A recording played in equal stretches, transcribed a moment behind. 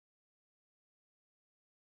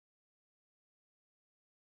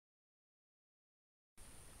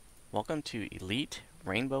Welcome to Elite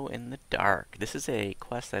Rainbow in the Dark. This is a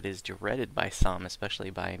quest that is dreaded by some,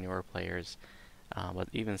 especially by newer players, but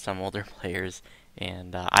even some older players.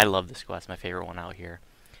 And I love this quest, my favorite one out here.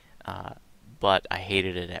 Uh, but I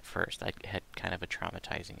hated it at first. I had kind of a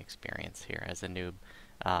traumatizing experience here as a noob.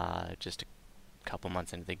 Just a couple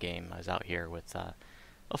months into the game, I was out here with a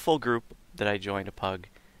full group that I joined a pug,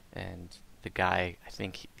 and the guy, I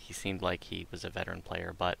think he seemed like he was a veteran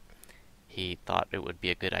player, but he thought it would be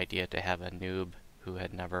a good idea to have a noob who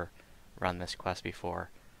had never run this quest before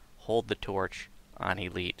hold the torch on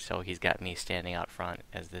Elite, so he's got me standing out front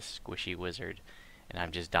as this squishy wizard, and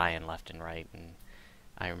I'm just dying left and right. And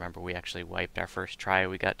I remember we actually wiped our first try.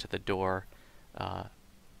 We got to the door uh,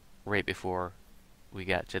 right before we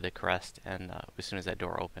got to the crest, and as soon as that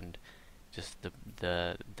door opened, just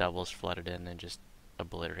the doubles flooded in and just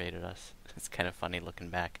obliterated us. It's kind of funny looking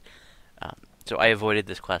back. So I avoided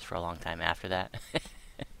this quest for a long time after that,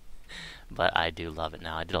 but I do love it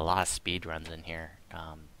now. I did a lot of speed runs in here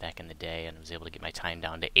back in the day, and was able to get my time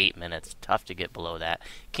down to 8 minutes. Tough to get below that.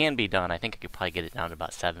 Can be done. I think I could probably get it down to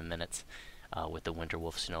about 7 minutes with the Winter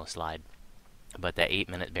Wolf Snow Slide. But that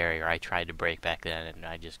 8-minute barrier I tried to break back then, and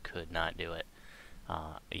I just could not do it,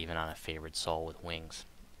 even on a favored soul with wings.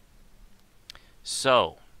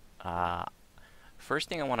 So, first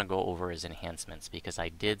thing I want to go over is enhancements, because I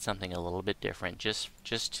did something a little bit different just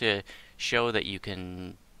to show that you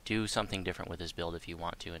can do something different with this build if you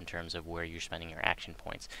want to in terms of where you're spending your action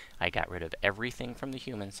points. I got rid of everything from the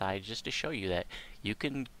human side just to show you that you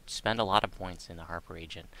can spend a lot of points in the Harper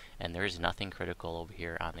Agent, and there's nothing critical over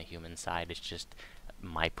here on the human side. It's just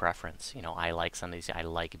my preference. You know, I like some of these. I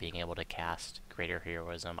like being able to cast Greater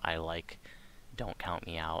Heroism. I like Don't Count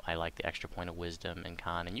Me Out. I like the extra point of Wisdom and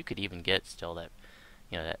Con, and you could even get still that,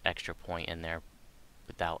 you know, that extra point in there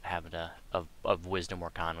without having to of wisdom or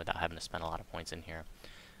con without having to spend a lot of points in here.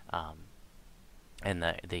 And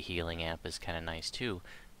the healing amp is kind of nice too.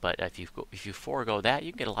 But if you forego that,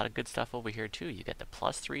 you can get a lot of good stuff over here too. You get the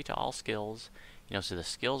 +3 to all skills. You know, so the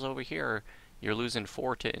skills over here, you're losing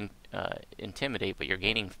 4 to intimidate, but you're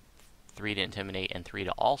gaining 3 to intimidate and 3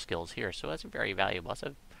 to all skills here. So that's very valuable.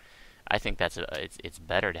 I think it's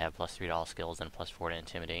better to have +3 to all skills than +4 to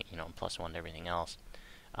intimidate. You know, and +1 to everything else.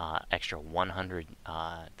 Extra 100,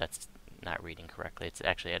 that's not reading correctly. It's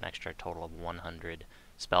actually an extra total of 100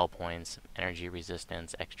 spell points, energy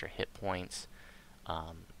resistance, extra hit points,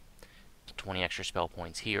 20 extra spell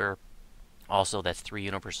points here. Also, that's 3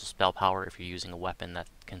 universal spell power if you're using a weapon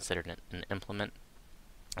that's considered an implement,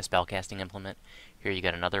 a spellcasting implement. Here you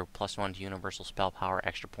got another +1 to universal spell power,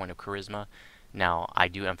 extra point of charisma. Now, I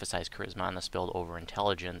do emphasize charisma on this build over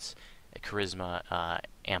intelligence. Charisma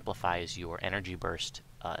amplifies your energy burst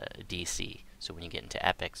DC. So when you get into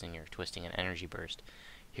epics and you're twisting an energy burst,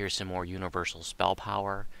 here's some more universal spell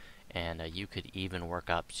power, and you could even work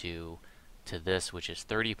up to this, which is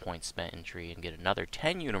 30 points spent in tree, and get another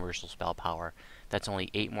 10 universal spell power. That's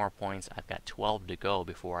only 8 more points. I've got 12 to go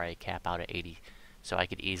before I cap out at 80, so I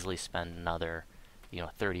could easily spend another, you know,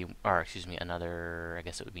 30, or excuse me, another, I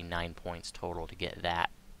guess it would be 9 points total to get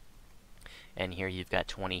that. And here you've got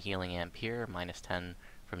 20 healing amp here, -10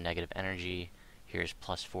 from negative energy. Here's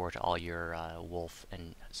 +4 to all your wolf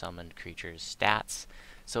and summoned creatures stats.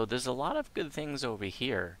 So there's a lot of good things over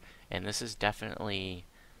here, and this is definitely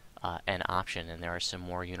an option. And there are some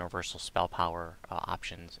more universal spell power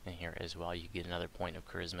options in here as well. You get another point of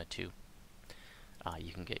charisma too.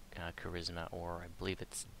 You can get charisma, or I believe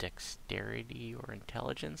it's dexterity or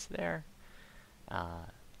intelligence there.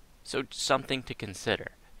 So something to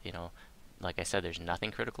consider. You know, like I said, there's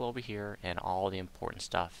nothing critical over here, and all the important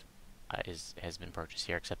stuff has been purchased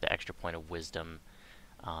here, except the extra point of wisdom,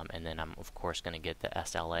 and then I'm of course going to get the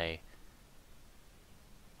SLA.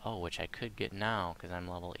 Oh, which I could get now because I'm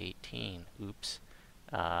level 18. Oops.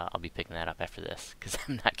 I'll be picking that up after this because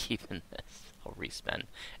I'm not keeping this. I'll respend.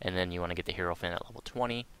 And then you want to get the Hero Fin at level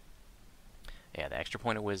 20. Yeah, the extra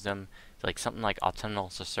point of wisdom. Like something like Autumnal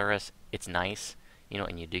Susurrus, it's nice, you know,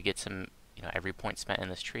 and you do get some, you know, every point spent in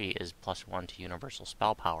this tree is +1 to universal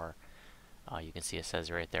spell power. You can see it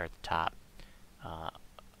says right there at the top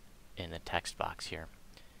in the text box here.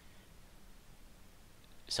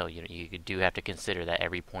 So you do have to consider that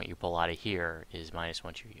every point you pull out of here is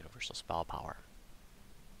 -1 to your universal spell power.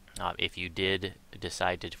 If you did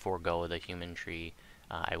decide to forego the human tree,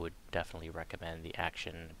 I would definitely recommend the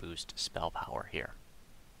action boost spell power here.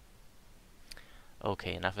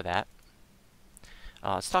 Okay, enough of that.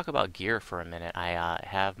 Let's talk about gear for a minute. I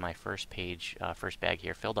have my first bag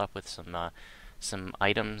here filled up with some some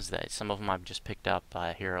items that some of them I've just picked up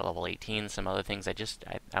here at level 18. Some other things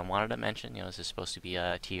I wanted to mention. This is supposed to be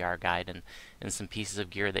a TR guide, and some pieces of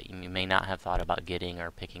gear that you may not have thought about getting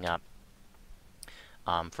or picking up.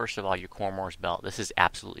 First of all, your Cormor's belt. This is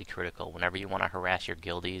absolutely critical. Whenever you want to harass your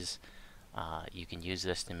guildies, you can use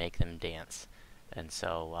this to make them dance. And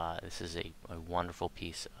so this is a wonderful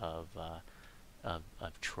piece of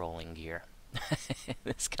trolling gear.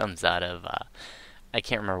 This comes out of I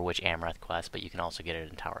can't remember which Amaranth quest, but you can also get it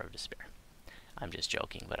in Tower of Despair. I'm just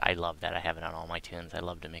joking, but I love that. I have it on all my tunes. I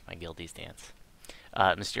love to make my guildies dance.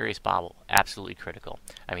 Mysterious Bauble, absolutely critical.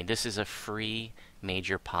 I mean, this is a free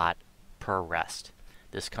major pot per rest.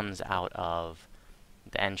 This comes out of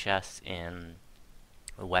the end chests in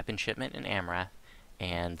a weapon shipment in Amaranth,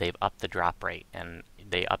 and they've upped the drop rate. And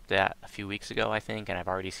they upped that a few weeks ago, I think, and I've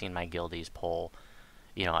already seen my guildies pull.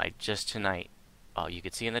 I just tonight, oh, you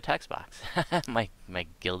could see in the text box, my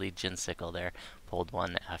guildie Ginsicle there pulled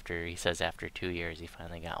one after 2 years he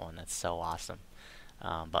finally got one. That's so awesome.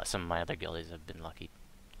 But some of my other guildies have been lucky.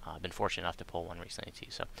 I've been fortunate enough to pull one recently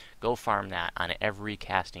too. So go farm that on every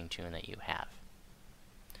casting tune that you have.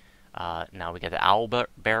 Now we got the Owl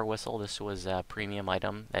Bear Whistle. This was a premium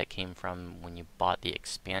item that came from when you bought the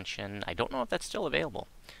expansion. I don't know if that's still available.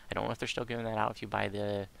 I don't know if they're still giving that out if you buy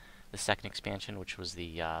the second expansion, which was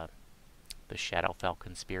the Shadowfell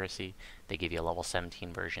Conspiracy. They give you a level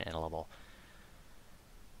 17 version and a level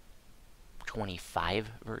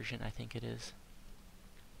 25 version, I think it is.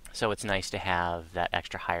 So it's nice to have that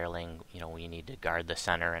extra hireling, when you need to guard the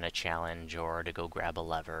center in a challenge or to go grab a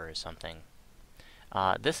lever or something.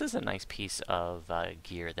 This is a nice piece of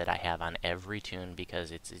gear that I have on every tune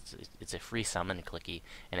because it's a free summon clicky,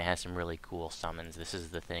 and it has some really cool summons. This is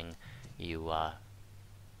the thing you I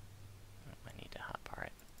need to hotbar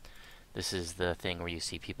it. This is the thing where you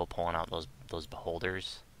see people pulling out those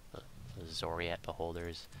beholders, the Zoriat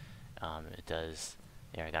beholders. It does.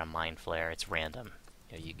 There, I got a mind flare. It's random.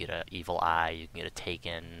 You get an evil eye. You can get a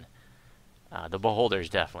taken. The beholder is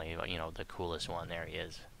definitely the coolest one. There he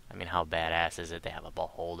is. I mean, how badass is it to have a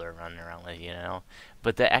beholder running around with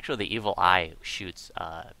But the evil eye shoots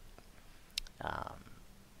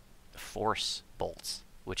force bolts,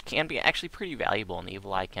 which can be actually pretty valuable, and the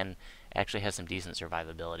evil eye can actually have some decent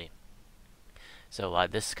survivability. So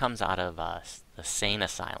this comes out of the Sane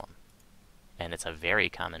Asylum, and it's a very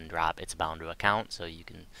common drop. It's bound to account, so you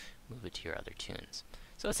can move it to your other tunes.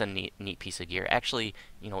 So it's a neat piece of gear. Actually,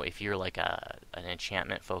 if you're like an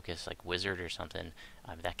enchantment focused, like wizard or something,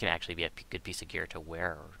 that can actually be a good piece of gear to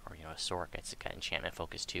wear, or a Sork. It's got enchantment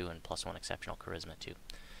focus too, and +1 exceptional charisma too.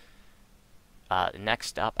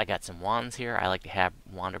 Next up, I got some wands here. I like to have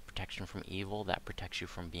Wand of Protection from Evil. That protects you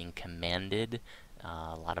from being commanded.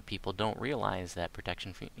 A lot of people don't realize that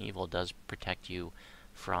Protection from Evil does protect you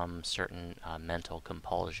from certain mental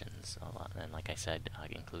compulsions, and like I said,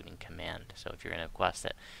 including command. So if you're in a quest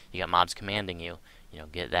that you got mobs commanding you,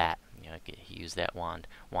 get that. Use that wand.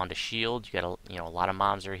 Wand of Shield. You got a lot of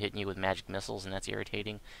mobs are hitting you with magic missiles, and that's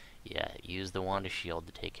irritating. Yeah, use the Wand of Shield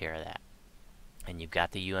to take care of that. And you've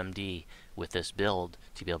got the UMD with this build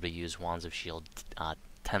to be able to use Wands of Shield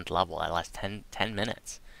 10th level. That lasts 10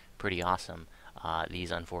 minutes. Pretty awesome.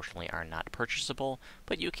 These unfortunately are not purchasable,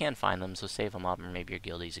 but you can find them, so save them up, or maybe your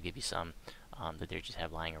guildies will give you some that they just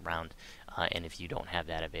have lying around. And if you don't have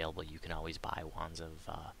that available, you can always buy Wands of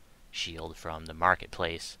Shield from the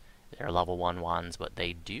marketplace. They're level 1 wands, but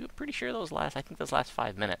they do, pretty sure those last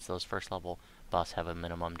 5 minutes. Those first level buffs have a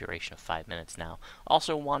minimum duration of 5 minutes now.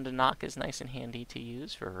 Also, Wand of Knock is nice and handy to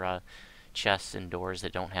use for chests and doors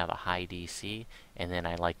that don't have a high DC. And then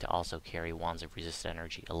I like to also carry Wands of Resist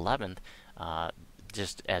Energy 11th,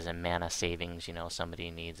 just as a mana savings. Somebody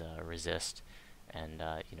needs a resist, and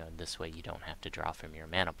this way you don't have to draw from your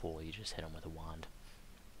mana pool. You just hit them with a wand.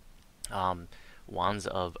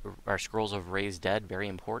 Scrolls of Raised Dead, very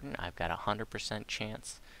important. I've got a 100%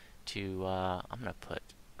 chance to. I'm gonna put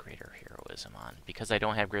Greater Heroism on because I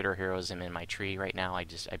don't have Greater Heroism in my tree right now. I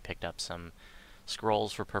picked up some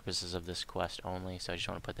scrolls for purposes of this quest only, so I just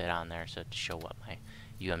want to put that on there so to show what my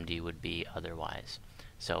UMD would be otherwise.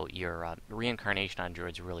 So your reincarnation on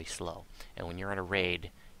Druid's really slow, and when you're in a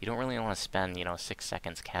raid, you don't really want to spend 6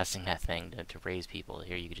 seconds casting that thing to raise people.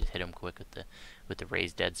 Here you can just hit them quick with the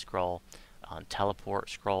Raised Dead scroll. Teleport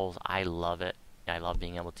scrolls, I love it. I love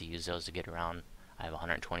being able to use those to get around. I have a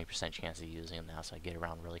 120% chance of using them now, so I get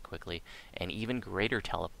around really quickly. And even greater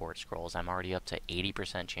teleport scrolls, I'm already up to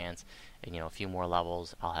 80% chance, and a few more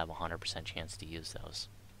levels, I'll have a 100% chance to use those.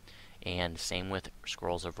 And same with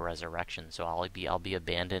Scrolls of Resurrection. So I'll be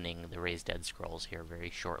abandoning the Raised Dead scrolls here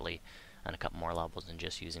very shortly. on a couple more levels than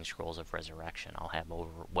just using Scrolls of Resurrection. I'll have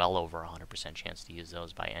well over 100% chance to use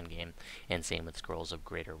those by endgame, and same with Scrolls of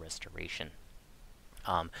Greater Restoration.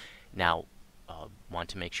 Now, want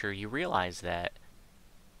to make sure you realize that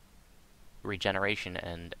regeneration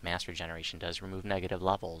and mass regeneration does remove negative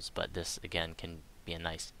levels, but this again can be a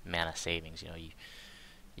nice mana savings. You know,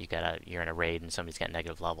 you're in a raid and somebody's got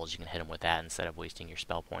negative levels, you can hit them with that instead of wasting your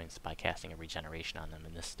spell points by casting a regeneration on them.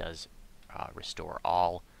 And this does restore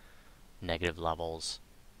all negative levels,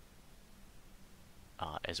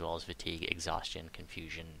 as well as fatigue, exhaustion,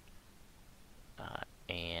 confusion,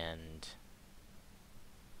 and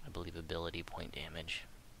I believe ability point damage.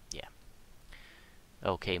 Yeah.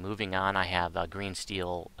 Okay, moving on, I have a green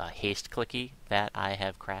steel haste clicky that I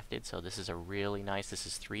have crafted. So this is a really nice, this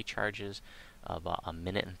is 3 charges of a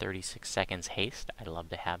minute and 36 seconds haste. I love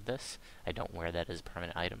to have this. I don't wear that as a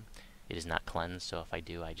permanent item. It is not cleansed, so if I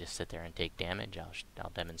do, I just sit there and take damage.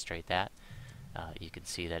 I'll demonstrate that. You can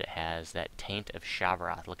see that it has that Taint of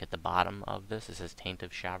Shavroth. Look at the bottom of this. It says Taint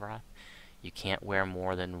of Shavroth. You can't wear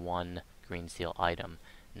more than 1 green steel item.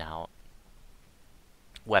 Now,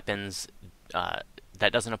 weapons,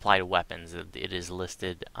 that doesn't apply to weapons. It is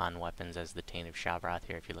listed on weapons as the Taint of Shavroth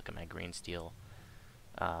here. If you look at my green steel,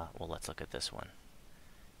 well, let's look at this one.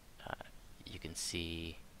 You can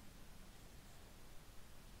see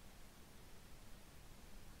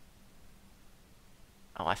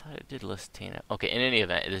oh, I thought it did list Taint of... Okay, in any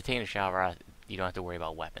event, the Taint of Shavroth, you don't have to worry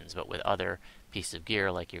about weapons, but with other pieces of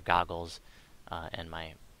gear, like your goggles and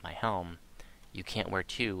my helm, you can't wear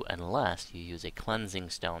 2 unless you use a cleansing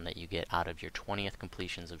stone that you get out of your 20th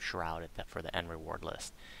completions of Shroud for the end reward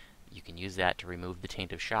list. You can use that to remove the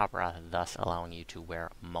Taint of Shavroth, thus allowing you to wear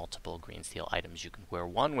multiple green steel items. You can wear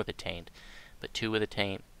 1 with a Taint, but 2 with a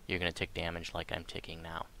Taint, you're going to take damage like I'm taking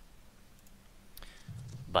now.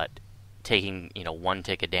 But taking, 1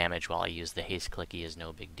 tick of damage while I use the haste clicky is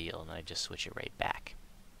no big deal, and I just switch it right back.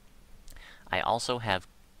 I also have,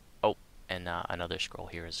 and another scroll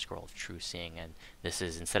here is a Scroll of True Seeing, and this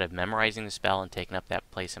is, instead of memorizing the spell and taking up that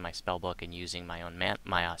place in my spell book and using my own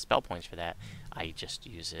spell points for that, I just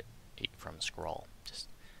use it from scroll, just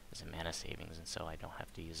as a mana savings, and so I don't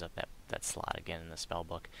have to use up that slot again in the spell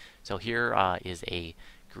book. So here is a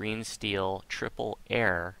green steel triple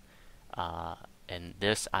air, and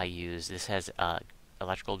this has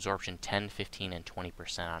electrical absorption 10, 15, and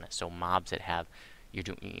 20% on it. So mobs that have,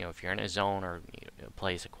 if you're in a zone or a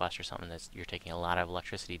place, a quest or something that's you're taking a lot of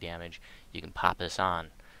electricity damage, you can pop this on,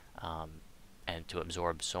 and to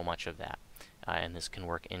absorb so much of that. And this can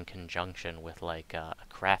work in conjunction with like a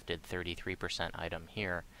crafted 33% item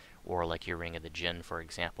here, or like your Ring of the Djinn, for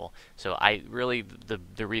example. So I really,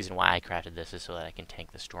 the reason why I crafted this is so that I can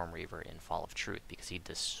tank the Storm Reaver in Fall of Truth, because he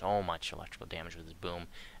does so much electrical damage with his boom,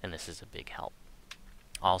 and this is a big help.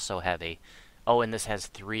 Also have and this has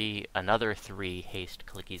another 3 haste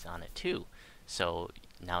clickies on it too. So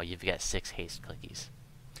now you've got 6 haste clickies.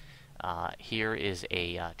 Here is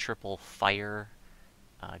a triple fire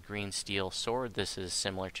green steel sword. This is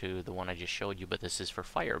similar to the one I just showed you, but this is for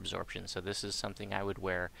fire absorption. So this is something I would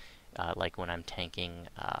wear like when I'm tanking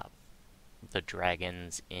the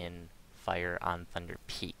dragons in Fire on Thunder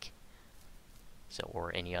Peak. So,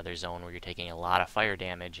 or any other zone where you're taking a lot of fire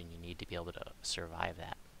damage and you need to be able to survive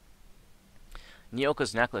that.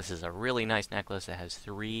 Nyoko's necklace is a really nice necklace. It has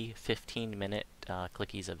 3 15-minute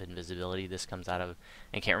clickies of invisibility. This comes out of,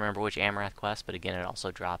 I can't remember which Amaranth quest, but again, it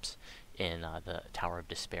also drops in the Tower of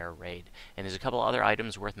Despair raid. And there's a couple other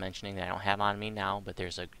items worth mentioning that I don't have on me now, but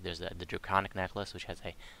there's the Draconic necklace, which has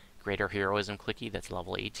a Greater Heroism clicky that's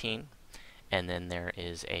level 18, and then there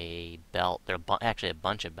is a belt. There are actually a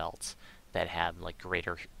bunch of belts that have like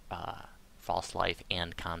Greater False Life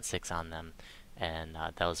and Con 6 on them, and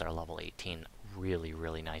those are level 18. Really,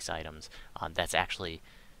 really nice items. That's actually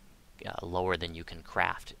lower than you can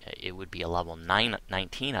craft. It would be a level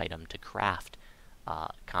 19 item to craft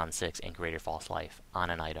Con 6 and Greater False Life on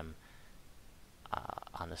an item,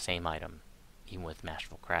 on the same item, even with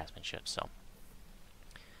Masterful Craftsmanship. So,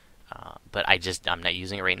 but I'm not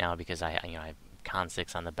using it right now because I have Con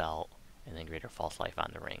 6 on the belt and then Greater False Life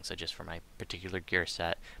on the ring. So just for my particular gear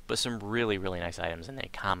set, but some really, really nice items, and they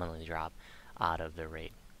commonly drop out of the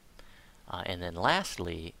raid. And then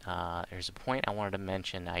lastly, there's a point I wanted to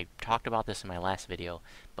mention. I talked about this in my last video,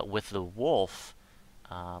 but with the wolf,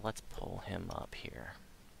 let's pull him up here.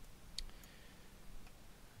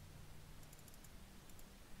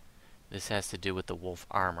 This has to do with the wolf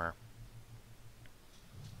armor.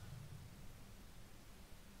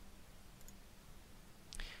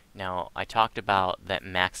 Now, I talked about that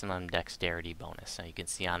maximum dexterity bonus. Now, you can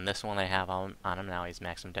see on this one I have on him now, he's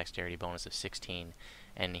maximum dexterity bonus of 16.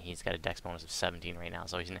 and he's got a dex bonus of 17 right now.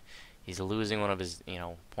 So he's losing one of his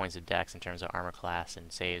points of dex in terms of armor class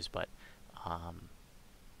and saves, but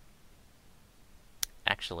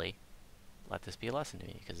actually, let this be a lesson to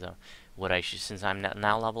me, because since I'm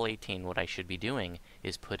now level 18, what I should be doing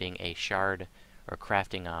is putting a shard or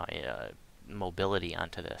crafting mobility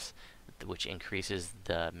onto this, which increases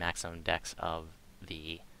the maximum dex of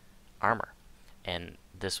the armor. And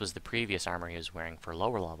this was the previous armor he was wearing for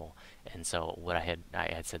lower level, and so what I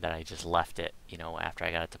had said that I just left it, after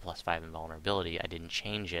I got it to +5 invulnerability. I didn't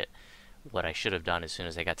change it. What I should have done as soon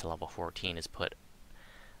as I got to level 14 is put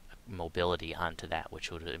mobility onto that,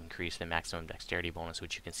 which would increase the maximum dexterity bonus,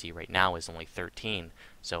 which you can see right now is only 13.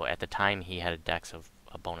 So at the time he had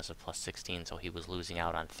a bonus of +16, so he was losing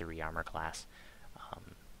out on 3 armor class.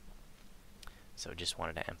 So just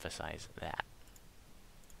wanted to emphasize that.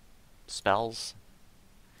 Spells,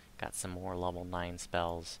 got some more level 9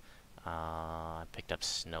 spells. I picked up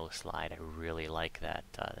Snow Slide. I really like that.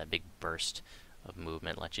 That big burst of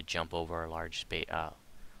movement lets you jump over large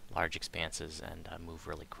expanses and move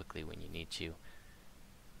really quickly when you need to.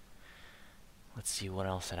 Let's see, what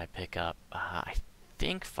else did I pick up? I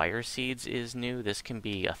think Fire Seeds is new. This can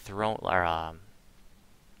be a thrown or a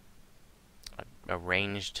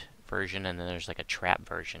ranged version, and then there's like a trap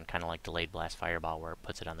version, kind of like Delayed Blast Fireball, where it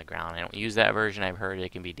puts it on the ground. I don't use that version. I've heard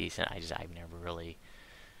it can be decent. I've never really.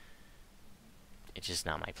 It's just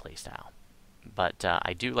not my playstyle. But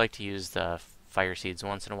I do like to use the Fire Seeds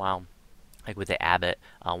once in a while. Like with the Abbot,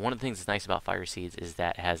 one of the things that's nice about Fire Seeds is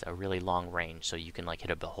that it has a really long range, so you can like hit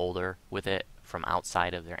a beholder with it from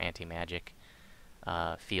outside of their anti-magic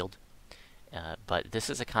field. But this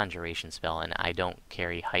is a conjuration spell, and I don't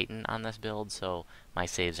carry Heighten on this build, so my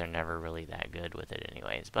saves are never really that good with it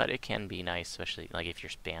anyways. But it can be nice, especially like if you're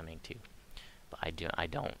spamming too. But I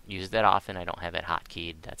don't use that often. I don't have it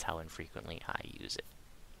hotkeyed. That's how infrequently I use it.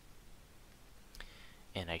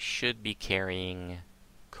 And I should be carrying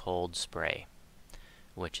Cold Spray,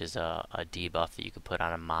 which is a debuff that you could put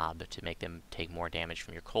on a mob to make them take more damage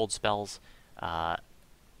from your cold spells.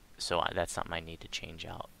 So that's something I need to change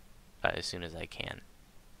out as soon as I can.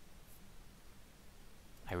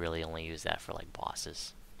 I really only use that for like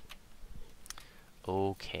bosses.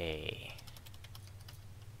 Okay.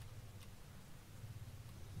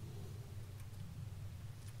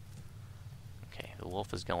 The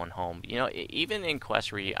wolf is going home. Even in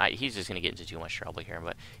quests where he's just going to get into too much trouble here,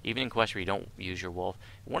 but even in quests where you don't use your wolf,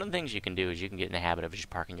 one of the things you can do is you can get in the habit of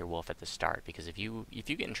just parking your wolf at the start, because if you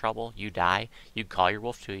get in trouble, you die, you call your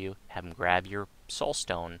wolf to you, have him grab your soul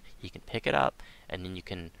stone, he can pick it up, and then you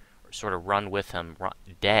can sort of run with him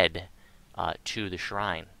dead to the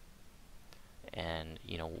shrine. And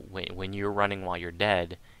when you're running while you're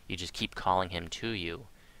dead, you just keep calling him to you,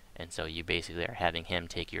 and so you basically are having him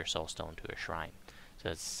take your soul stone to a shrine. So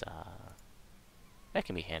that's, that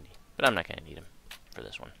can be handy, but I'm not going to need him for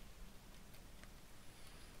this one.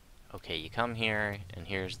 Okay, you come here, and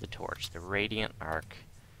here's the torch, the Radiant Arc,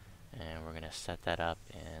 and we're going to set that up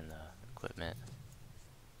in the equipment,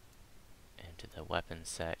 into the weapon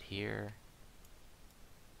set here,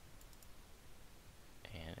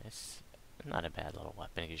 and it's not a bad little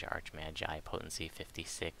weapon. It gives you Arch Magi, potency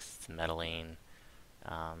 56, it's metalline,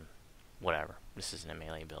 whatever. This isn't a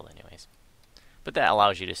melee build anyways. But that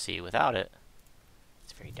allows you to see. Without it,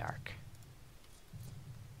 it's very dark.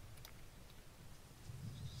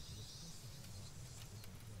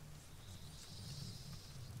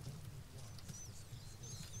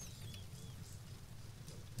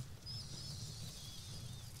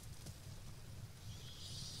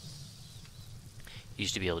 You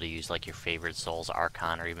used to be able to use like your favorite Souls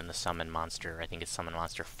Archon or even the Summon Monster. I think it's Summon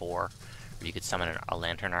Monster 4. Or you could summon a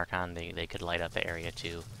Lantern Archon. They could light up the area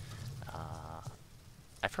too.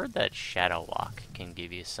 I've heard that Shadow Walk can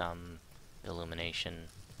give you some illumination,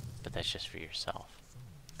 but that's just for yourself.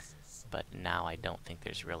 But now I don't think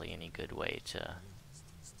there's really any good way to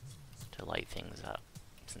light things up,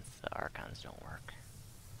 since the Archons don't work.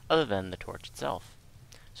 Other than the torch itself.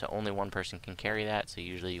 So only one person can carry that, so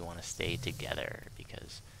usually you want to stay together,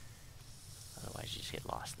 because otherwise you just get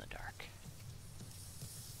lost in the dark.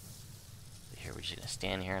 So here we're just going to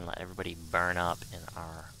stand here and let everybody burn up in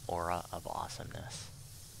our aura of awesomeness.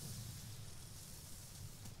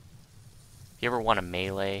 If you ever want to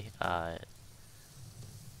melee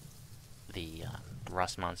the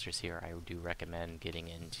rust monsters here, I do recommend getting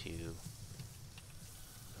into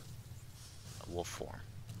wolf form.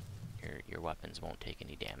 Your weapons won't take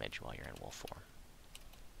any damage while you're in wolf form.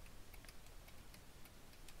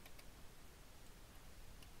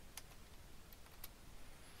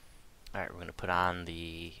 Alright, we're going to put on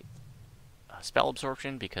the spell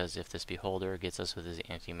absorption, because if this beholder gets us with his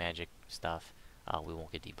anti-magic stuff, we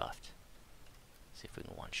won't get debuffed. See if we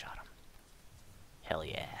can one-shot him. Hell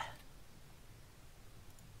yeah.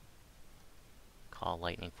 Call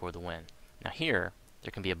lightning for the win. Now here,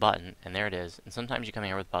 there can be a button, and there it is. And sometimes you come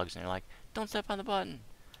here with bugs, and you're like, don't step on the button,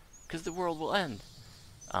 because the world will end.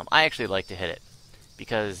 I actually like to hit it,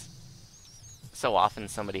 because so often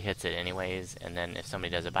somebody hits it anyways, and then if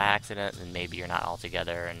somebody does it by accident, then maybe you're not all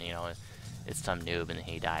together, and you know, it's some noob, and then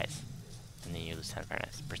he dies. And then you lose 10%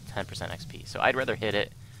 XP. So I'd rather hit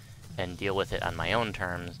it and deal with it on my own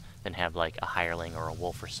terms than have like a hireling or a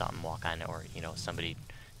wolf or something walk on it, or you know, somebody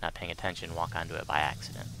not paying attention walk onto it by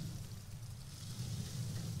accident.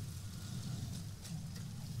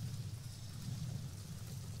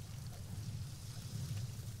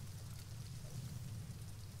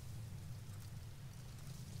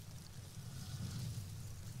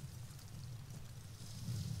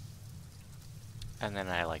 And then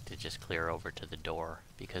I like to just clear over to the door,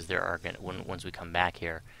 because there are going to, once we come back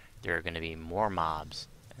here, there are going to be more mobs,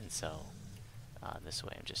 and so this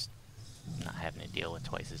way I'm just not having to deal with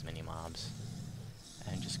twice as many mobs.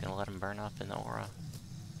 And I'm just going to let them burn up in the aura.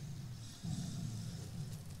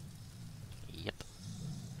 Yep.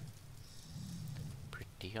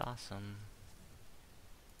 Pretty awesome.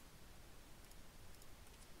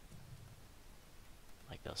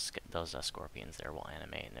 Like those scorpions there will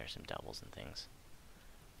animate, and there's some doubles and things.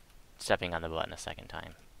 Stepping on the button a second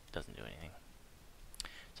time doesn't do anything.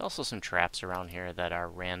 There's also some traps around here that are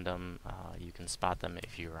random. You can spot them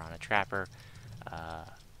if you're on a trapper,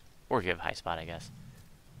 or if you have high spot, I guess.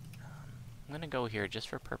 I'm going to go here just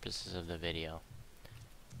for purposes of the video.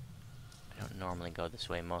 I don't normally go this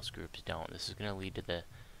way. Most groups don't. This is going to lead to the...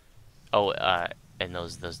 Oh, and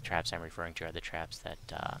those traps I'm referring to are the traps that...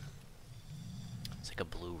 it's like a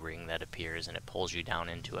blue ring that appears, and it pulls you down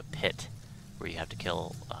into a pit where you have to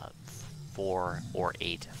kill 4 or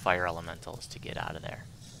 8 fire elementals to get out of there.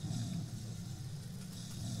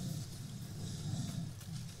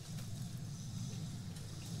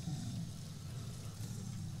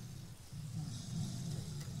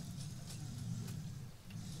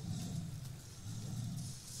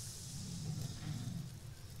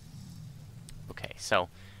 Okay, so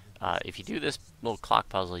if you do this little clock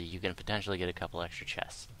puzzle, you can potentially get a couple extra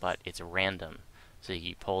chests, but it's random. So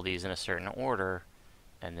you pull these in a certain order,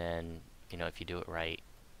 and then, you know, if you do it right,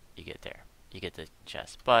 you get there. You get the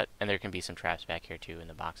chest. And there can be some traps back here too, and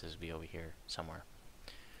the boxes will be over here somewhere.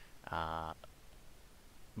 But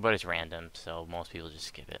it's random, so most people just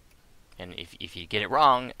skip it. And if you get it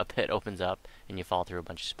wrong, a pit opens up, and you fall through a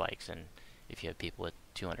bunch of spikes, and if you have people with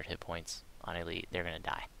 200 hit points on Elite, they're going to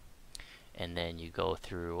die. And then you go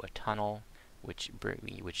through a tunnel, which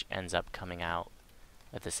ends up coming out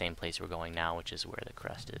at the same place we're going now, which is where the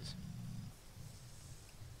crest is.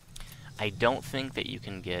 I don't think that you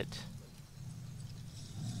can get...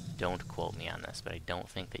 Don't quote me on this, but I don't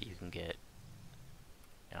think that you can get...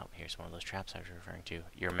 Oh, here's one of those traps I was referring to.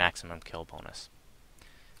 Your maximum kill bonus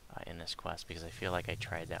in this quest, because I feel like I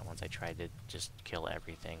tried that once. I tried to just kill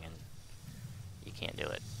everything, and you can't do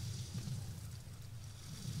it.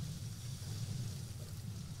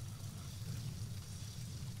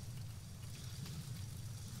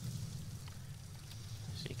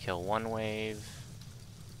 So you kill one wave,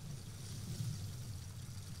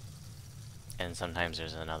 and sometimes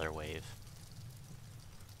there's another wave.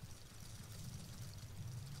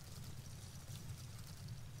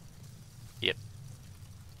 Yep.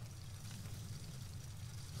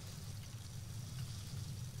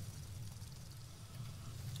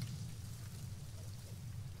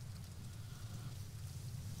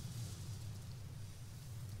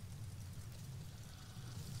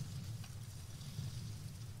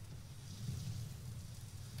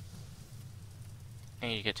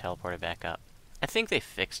 And you get teleported back up. I think they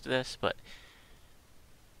fixed this, but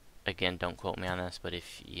again, don't quote me on this, but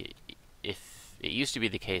if it used to be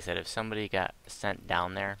the case that if somebody got sent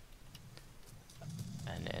down there,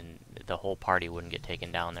 and the whole party wouldn't get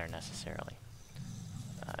taken down there necessarily,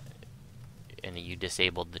 and you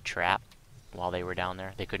disabled the trap while they were down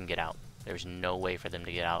there, they couldn't get out. There was no way for them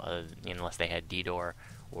to get out unless they had DDO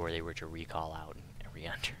or they were to recall out and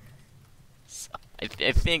re-enter. So I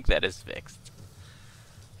think that is fixed.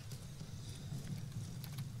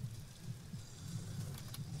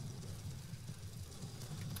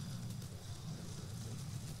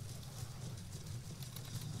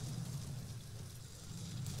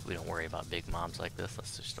 We don't worry about big mobs like this.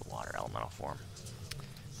 Let's just a water elemental form,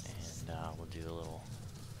 and we'll do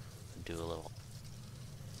a little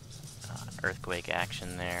earthquake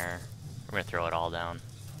action there. We're gonna throw it all down.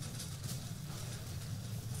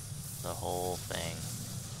 The whole thing.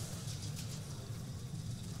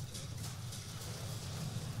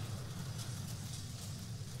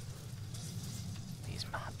 These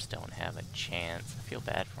mobs don't have a chance. I feel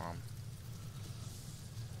bad for them.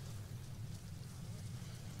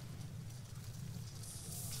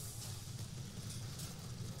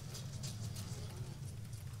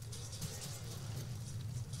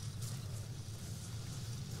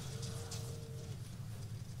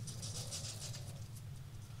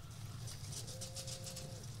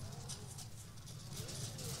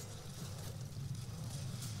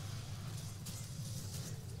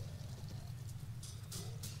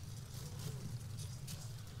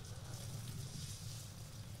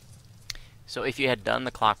 So if you had done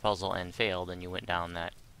the clock puzzle and failed and you went down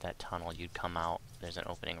that tunnel, you'd come out. There's an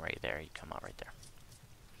opening right there. You'd come out right there.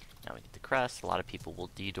 Now we get the crest. A lot of people will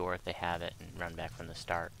D-door if they have it and run back from the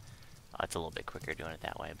start. It's a little bit quicker doing it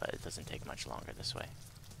that way, but it doesn't take much longer this way.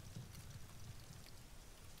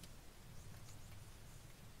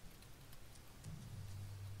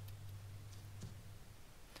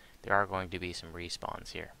 There are going to be some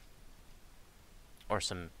respawns here. Or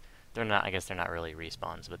some... They're not, I guess they're not really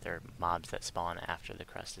respawns, but they're mobs that spawn after the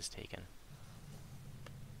crest is taken.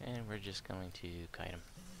 And we're just going to kite them.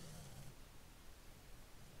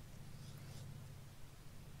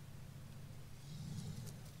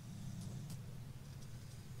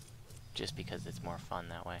 Just because it's more fun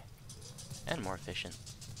that way. And more efficient.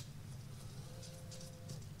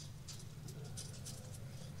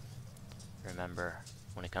 Remember,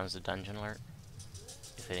 when it comes to dungeon alert,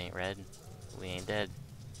 if it ain't red, we ain't dead.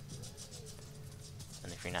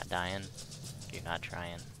 And if you're not dying, you're not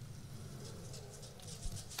trying.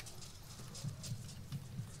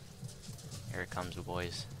 Here it comes,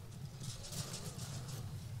 boys.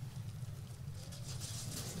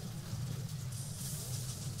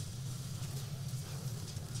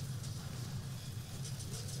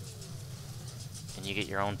 And you get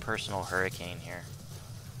your own personal hurricane here.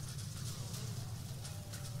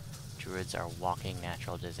 Druids are walking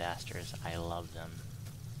natural disasters. I love them.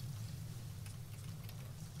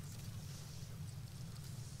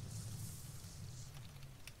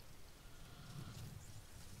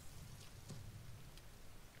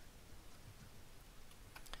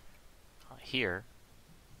 Here,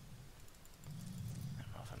 I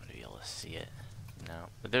don't know if I'm going to be able to see it. No,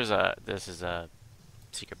 but this is a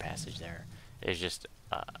secret passage there. There's just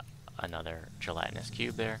another gelatinous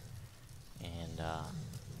cube there, and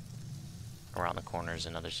around the corner is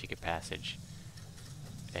another secret passage.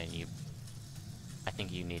 And I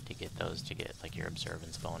think you need to get those to get like your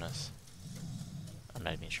observance bonus. I'm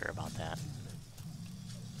not even sure about that.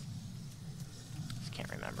 Just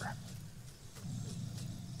can't remember.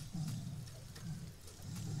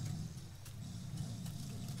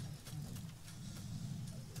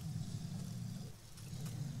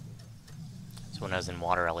 When I was in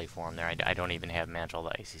water ellie form there, I don't even have Mantle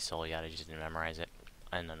of the Icy Soul yet, I just didn't memorize it.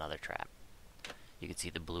 And another trap. You could see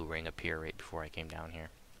the blue ring appear right before I came down here.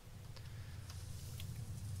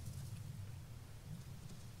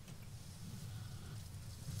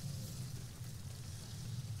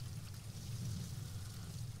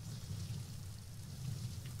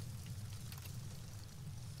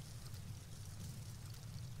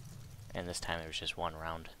 And this time there was just one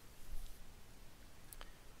round.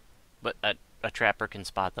 But a trapper can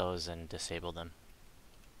spot those and disable them.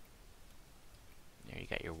 There you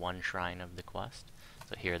got your one shrine of the quest.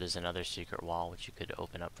 So here there's another secret wall which you could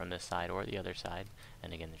open up from this side or the other side.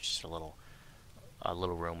 And again, there's just a little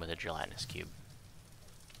room with a gelatinous cube.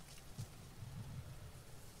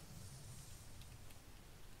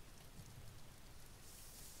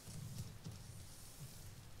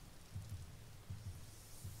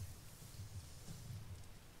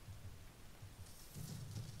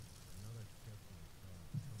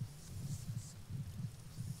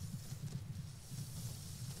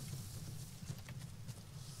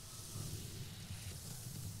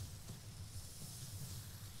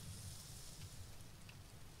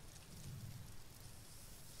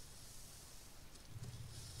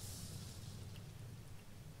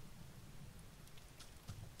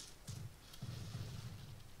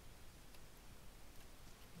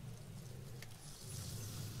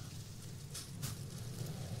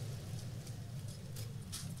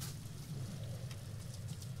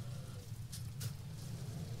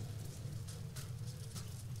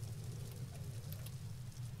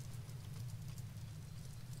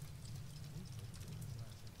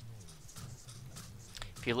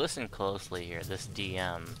 If you listen closely here, this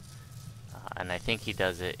DM, and I think he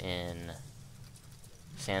does it in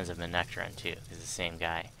Sands of Manectron too, is the same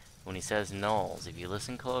guy. When he says gnolls, if you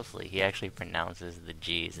listen closely, he actually pronounces the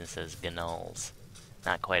G's and says gnolls.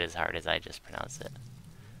 Not quite as hard as I just pronounced it.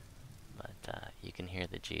 But you can hear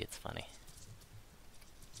the G, it's funny.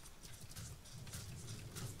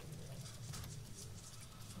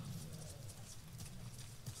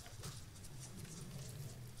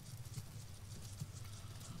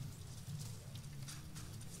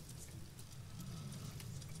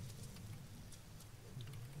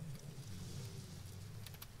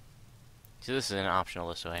 So this is an optional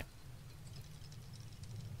this way.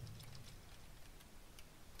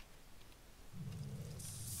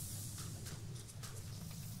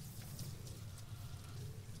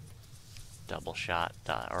 Double shot,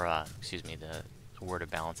 excuse me, the word of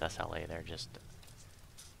balance SLA there, just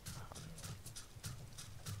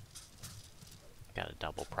got a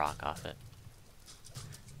double proc off it.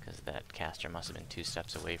 Because that caster must have been 2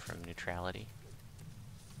 steps away from neutrality.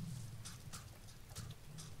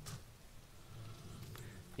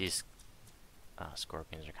 These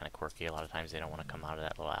scorpions are kind of quirky. A lot of times they don't want to come out of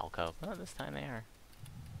that little alcove. Oh, this time they are.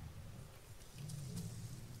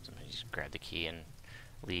 Sometimes you just grab the key and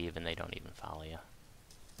leave and they don't even follow you.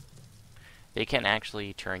 They can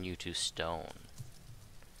actually turn you to stone.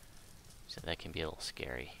 So that can be a little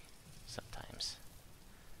scary sometimes,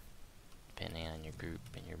 depending on your group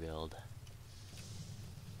and your build.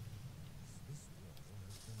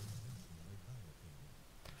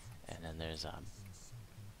 And then there's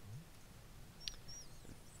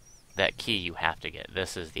that key you have to get.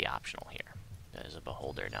 This is the optional here. There's a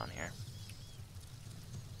beholder down here.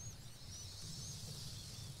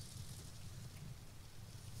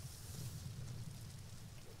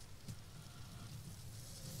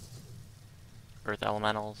 Earth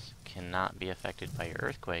elementals cannot be affected by your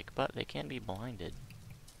earthquake, but they can be blinded.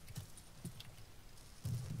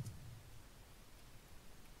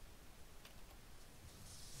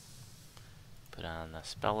 Put on the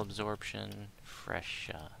spell absorption, fresh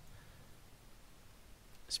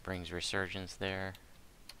Spring's Resurgence there.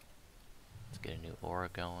 Let's get a new aura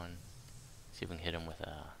going. See if we can hit him with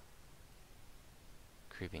a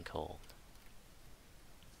Creeping Cold.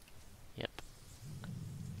 Yep.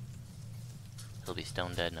 He'll be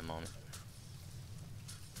stone dead in a moment.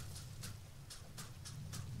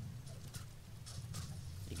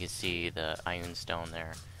 You can see the Iron Stone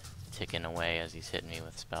there ticking away as he's hitting me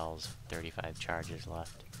with spells. 35 charges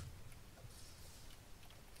left.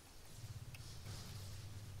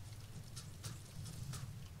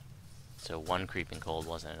 So 1 Creeping Cold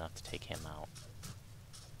wasn't enough to take him out.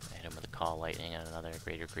 I hit him with a Call Lightning and another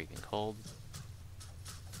Greater Creeping Cold.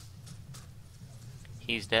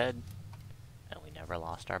 He's dead. And we never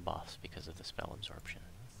lost our buffs because of the spell absorption.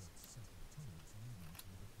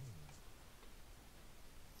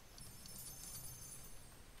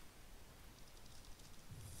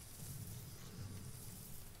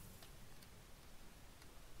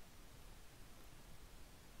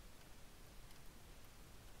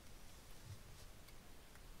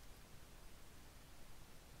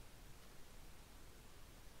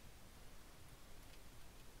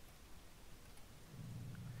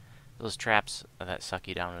 Those traps that suck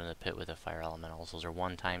you down into the pit with the fire elementals, those are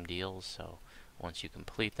one-time deals, so once you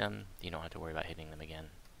complete them, you don't have to worry about hitting them again.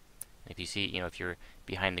 If you see, if you're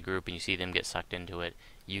behind the group and you see them get sucked into it,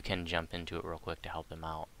 you can jump into it real quick to help them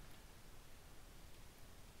out.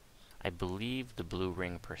 I believe the blue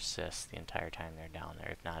ring persists the entire time they're down there.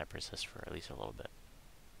 If not, it persists for at least a little bit.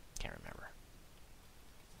 Can't remember.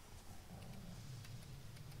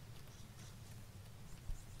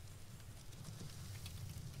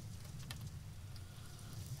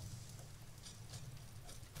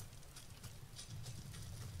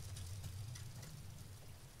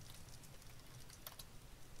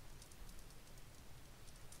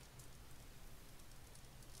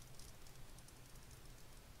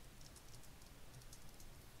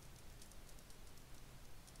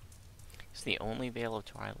 It's the only Veil of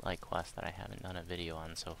Twilight quest that I haven't done a video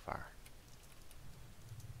on so far.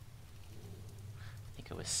 I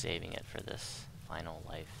think I was saving it for this final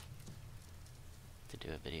life to do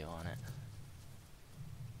a video on it.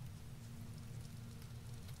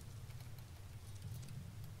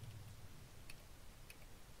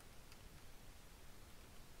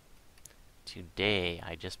 Today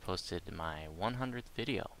I just posted my 100th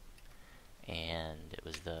video, and it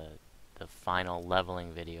was the final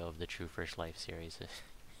leveling video of the True First Life series.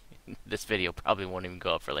 This video probably won't even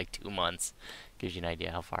go up for like 2 months. Gives you an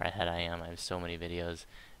idea how far ahead I am. I have so many videos,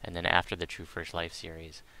 and then after the True First Life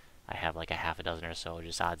series I have like a half a dozen or so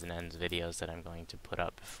just odds and ends videos that I'm going to put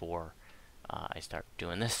up before I start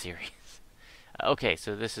doing this series. Okay,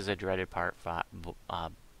 so this is a dreaded part by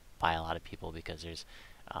a lot of people because there's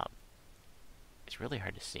It's really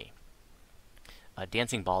hard to see.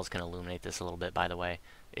 Dancing balls can illuminate this a little bit, by the way.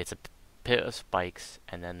 It's a pit of spikes,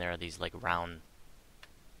 and then there are these like round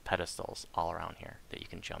pedestals all around here that you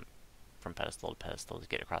can jump from pedestal to pedestal to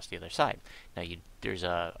get across the other side. Now there's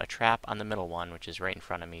a trap on the middle one, which is right in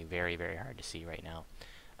front of me, very, very hard to see right now.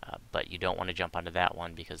 But you don't want to jump onto that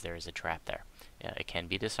one because there is a trap there. It can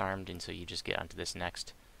be disarmed, and so you just get onto this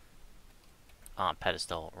next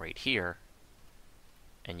pedestal right here,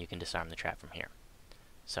 and you can disarm the trap from here.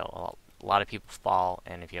 So a lot of people fall,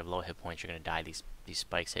 and if you have low hit points, you're going to die. These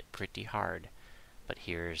spikes hit pretty hard, but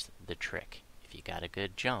here's the trick. If you got a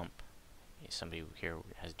good jump, somebody here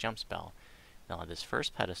has a jump spell, now this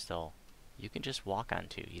first pedestal, you can just walk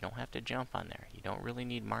onto. You don't have to jump on there. You don't really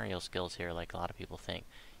need Mario skills here like a lot of people think.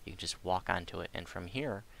 You can just walk onto it, and from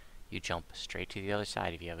here, you jump straight to the other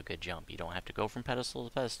side if you have a good jump. You don't have to go from pedestal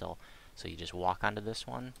to pedestal, so you just walk onto this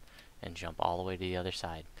one and jump all the way to the other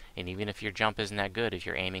side. And even if your jump isn't that good, if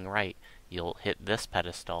you're aiming right, you'll hit this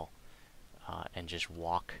pedestal and just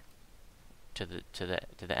walk to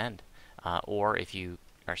the end. Or if you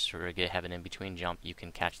are sort of have an in-between jump, you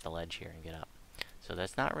can catch the ledge here and get up. So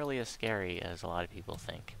that's not really as scary as a lot of people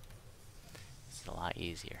think. It's a lot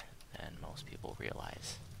easier than most people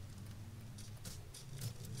realize.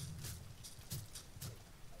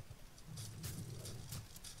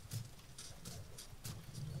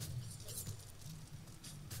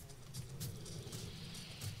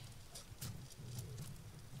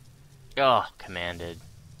 Oh, commanded.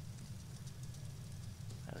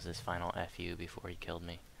 That was his final FU before he killed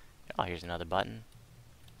me. Oh, here's another button.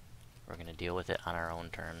 We're going to deal with it on our own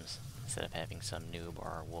terms instead of having some noob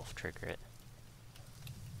or wolf trigger it.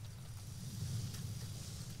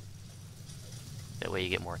 That way you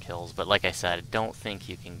get more kills. But like I said, I don't think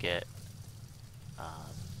you can get... I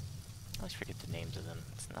always forget the names of them.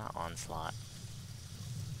 It's not Onslaught.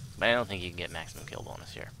 But I don't think you can get maximum kill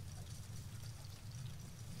bonus here.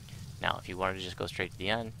 Now, if you wanted to just go straight to the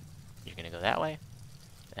end, you're going to go that way.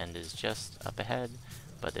 The end is just up ahead,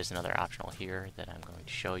 but there's another optional here that I'm going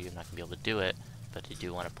to show you. I'm not going to be able to do it, but I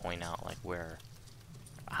do want to point out like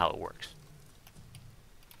how it works.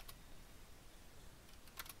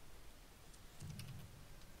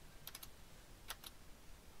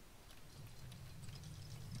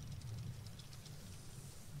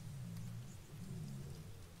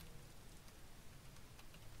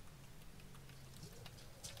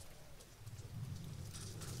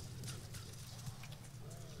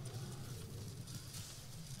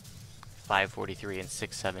 .543 and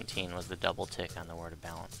 617 was the double tick on the word of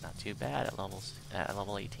balance. Not too bad at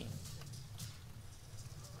level 18.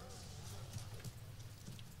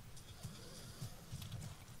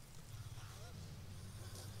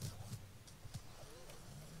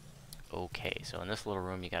 Okay, so in this little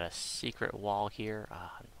room you got a secret wall here. I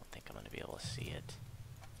don't think I'm going to be able to see it.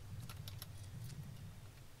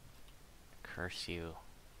 Curse you.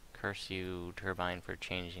 Curse you, Turbine, for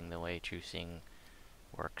changing the way true seeing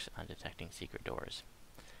works on detecting secret doors.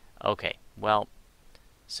 Okay, well,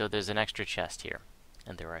 so there's an extra chest here,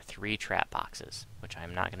 and there are 3 trap boxes, which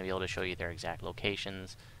I'm not going to be able to show you their exact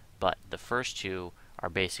locations, but the first 2 are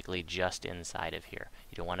basically just inside of here.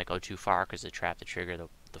 You don't want to go too far because the trap, the trigger,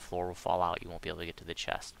 the floor will fall out. You won't be able to get to the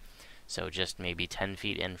chest. So just maybe 10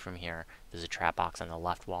 feet in from here, there's a trap box on the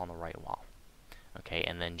left wall and the right wall. Okay,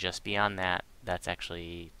 and then just beyond that, that's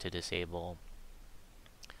actually to disable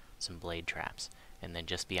some blade traps. And then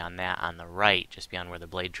just beyond that, on the right, just beyond where the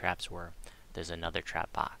blade traps were, there's another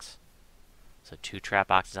trap box. So 2 trap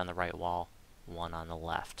boxes on the right wall, 1 on the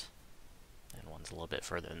left. And one's a little bit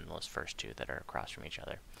further than those first 2 that are across from each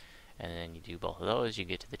other. And then you do both of those, you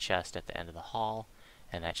get to the chest at the end of the hall,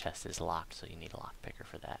 and that chest is locked, so you need a lock picker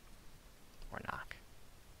for that. Or knock.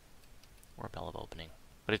 Or bell of opening.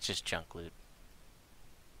 But it's just junk loot.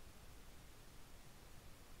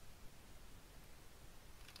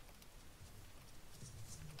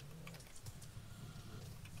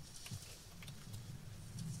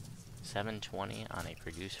 $720 on a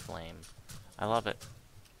produce flame. I love it.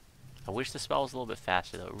 I wish the spell was a little bit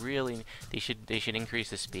faster though. Really, they should increase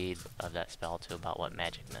the speed of that spell to about what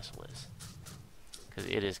Magic Missile is, because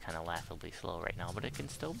it is kind of laughably slow right now. But it can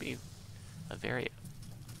still be a very.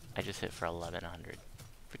 I just hit for 1100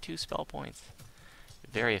 for 2 spell points.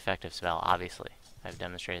 Very effective spell. Obviously, I've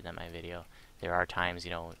demonstrated that in my video. There are times,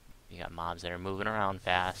 you know, you got mobs that are moving around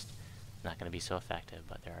fast. Not going to be so effective,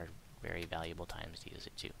 but there are very valuable times to use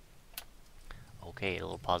it too. Okay, a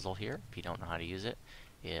little puzzle here. If you don't know how to use it,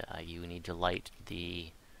 you need to light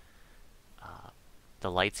the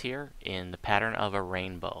lights here in the pattern of a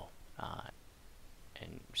rainbow.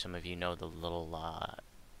 And some of you know the little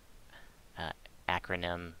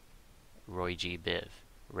acronym Roy G. Biv.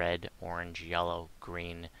 Red, orange, yellow,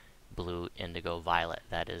 green, blue, indigo, violet.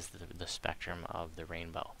 That is the spectrum of the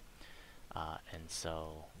rainbow. And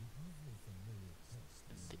so,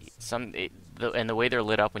 and the way they're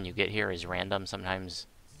lit up when you get here is random. Sometimes,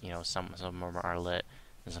 you know, some of them are lit,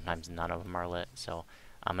 and sometimes none of them are lit. So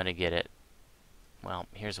I'm gonna get it. Well,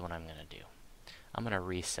 here's what I'm gonna do. I'm gonna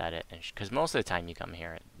reset it, because most of the time you come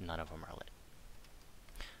here, none of them are lit.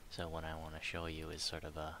 So what I want to show you is sort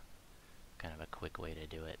of a kind of a quick way to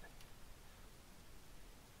do it.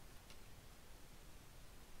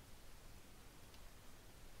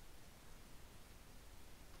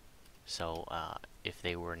 So if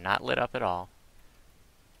they were not lit up at all,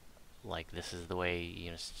 like this is the way,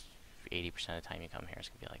 you know, 80% of the time you come here, it's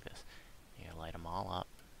gonna be like this. You're gonna light them all up,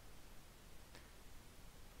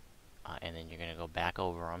 and then you're gonna go back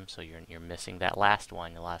over them. So you're missing that last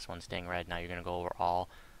one. The last one's staying red. Now you're gonna go over all,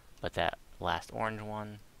 but that last orange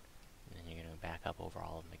one. And then you're gonna back up over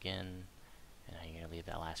all of them again, and now you're gonna leave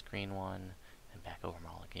that last green one, and back over them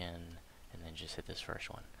all again, and then just hit this first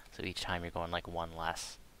one. So each time you're going like one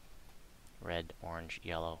less. Red, orange,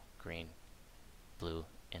 yellow, green, blue,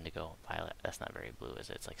 indigo, violet. That's not very blue, is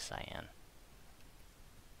it? It's like cyan.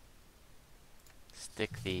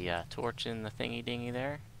 Stick the torch in the thingy dingy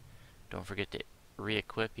there. Don't forget to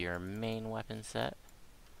re-equip your main weapon set.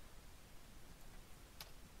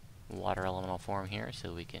 Water elemental form here,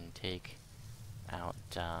 so we can take out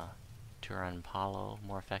Turan Palo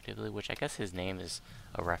more effectively, which I guess his name is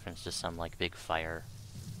a reference to some like big fire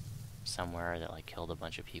somewhere that like killed a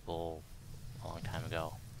bunch of people a long time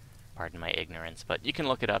ago. Pardon my ignorance, but you can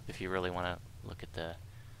look it up if you really want to look at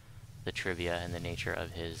the trivia and the nature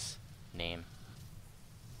of his name.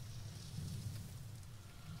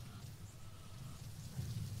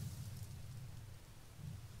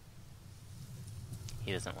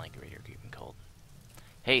 He doesn't like Radiator Creeping Cold.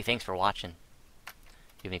 Hey, thanks for watching.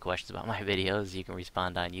 If you have any questions about my videos, you can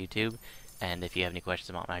respond on YouTube. And if you have any questions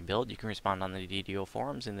about my build, you can respond on the DDO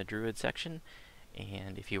forums in the Druid section.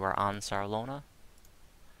 And if you are on Sarlona,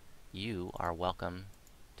 you are welcome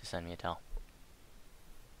to send me a tell.